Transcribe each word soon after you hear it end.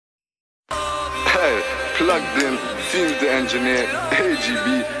Hey, plugged in, seems the engineer,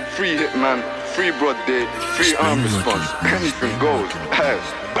 AGB, free hitman, free broad day, free arm response, anything goes. Hey,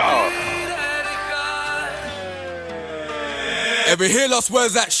 Ever hear lost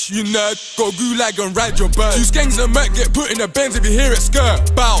words that you nerd? Go gulag and ride your bird. Two skanks and Merc get put in the Benz if you hear it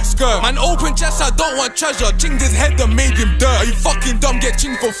skirt. Bow, skirt. Man open chest, I don't want treasure. Chinged his head and made him dirt. Are you fucking dumb? Get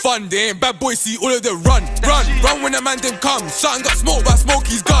chinged for fun. They ain't bad boys, see all of them run. Run when the man them come. Something got smoked by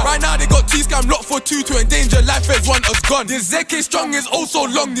Smokey's gun. Right now they got T-scam locked for 2 to endanger life as one has gone. This ZK strong is oh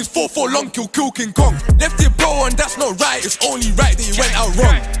so long. This 4-4 long kill King Kong. Left it bro and that's not right. It's only right that he went out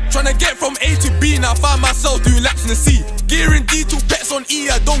wrong. Tryna get from A to B, now find myself doing laps in the sea. Gear in D, 2 pets on E,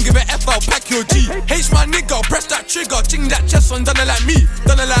 I don't give a F, I'll pack your G. H my nigga, press that trigger, ching that chest on, done it like me,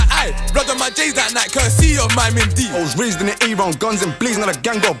 done it like I. Blood on my J's that night, courtesy of my Mindy. I was raised in the A-round, guns and blazing, now the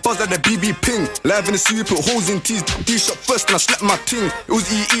gang got buzzed like the BB ping. Live in the city, put holes in T's, D-shot first and I slept my ting. It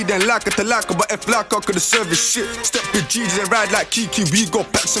was EE then like it to like, but F like I could've served shit. Step with G's and ride like Kiki, we got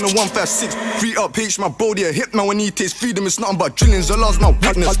packs in the 156. Free up H, my brody, a hit man when he takes freedom, it's nothing but drillings, I lost my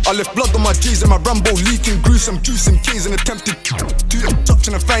witness. I left blood on my G's and my Rambo leaking, gruesome juice and K's and attempted to touch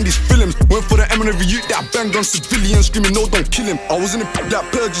and find these films. Went for the eminent youth that banged on civilians, screaming no don't kill him. I was in the pit like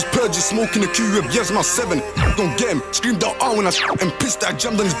purges, smoking the Q-Whip, yes my 7. Don't get him, screamed out when I and pissed that I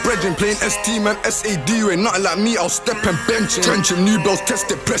jammed on his brethren. Playing ST man, SAD, ain't nothing like me, I'll step and bench him. Trench him, new bells, test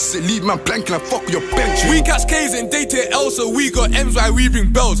it, press it, leave man blanking and fuck with your bench. We catch K's and date it L, so we got M's while we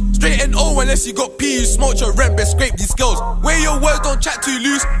bring bells. Straight and O unless you got P, you smoke your rent, but scrape these skills. Where your words don't chat too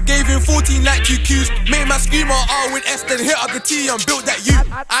loose, gave him 14 like QQs. Made my screamer R with S, then hit up the T and built that U.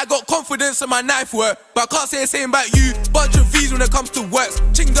 I got confidence in my knife work, but I can't say the same about you. Bunch of V's when it comes to works,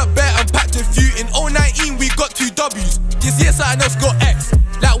 chinged up bare and packed a few. In 019 we got 2 W's, this year something else got X.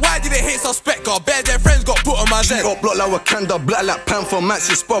 Like why did they hate suspect? Got bare their friends got put on my Z. Got block like Wakanda, black like Panther,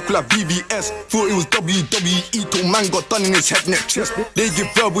 Maxi sparkle like BVS. Thought it was WWE till man got done in his head, neck, chest. They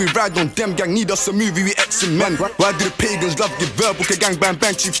give verbal, we ride on them, gang need us a movie, we X and men. Why do the pagans love give verbal? K gang bang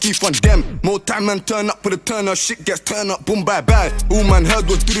bang, chief thief on them. More time man turn up for the turner, shit gets turned up, boom bye bye. All man heard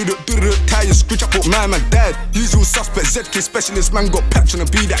was do-do-do-do-do, tires screech, I put my man died. Usual suspect, ZK specialist, man got patch and I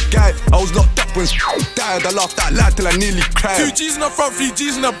be that guy. I was locked up when died, I laughed out loud till I nearly cried. 2 G's in the front, 3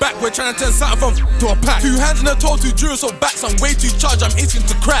 G's in the back, we're trying to turn something from to a pack. 2 hands in the toe, 2 drills, so backs, I'm way too charged, I'm itching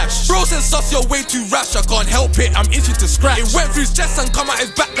to crash. Bro says sus, you're way too rash, I can't help it, I'm itching to scratch. It went through his chest and come out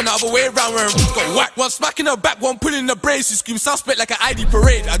his back, and the other way around where it got whacked. One smack in her back, one pulling the brace, you scream suspect like an ID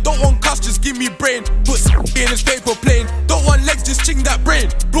parade. I don't want cuss, just give me brain, put in his paper plane. Don't want legs, just ching that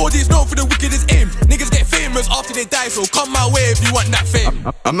brain. Brody's known for the wickedest aim. Niggas get famous after they die, so come my way if you want that fame.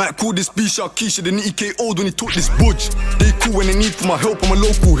 I might call this B Sharkeisha, the EK old when he took this budge. They cool when they need for my help, I'm a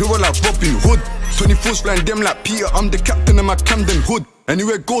local hero like Robin Hood. 24's flying them like Peter, I'm the captain of my Camden Hood.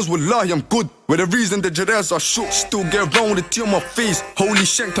 Anywhere goes, wallahi, I'm good. With the reason the Jerez are shook, still get around with a T on my face. Holy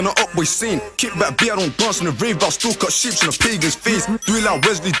shank on the up boy saying, kick back beer, I don't dance in the rave, I'll still cut shapes on a pagan's face. Do it like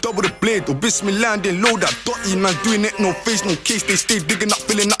Wesley, double the blade, or Bismillah, then load that dotty, man, doing it, no face, no case, they stay digging up,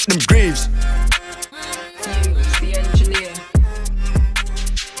 filling up them graves.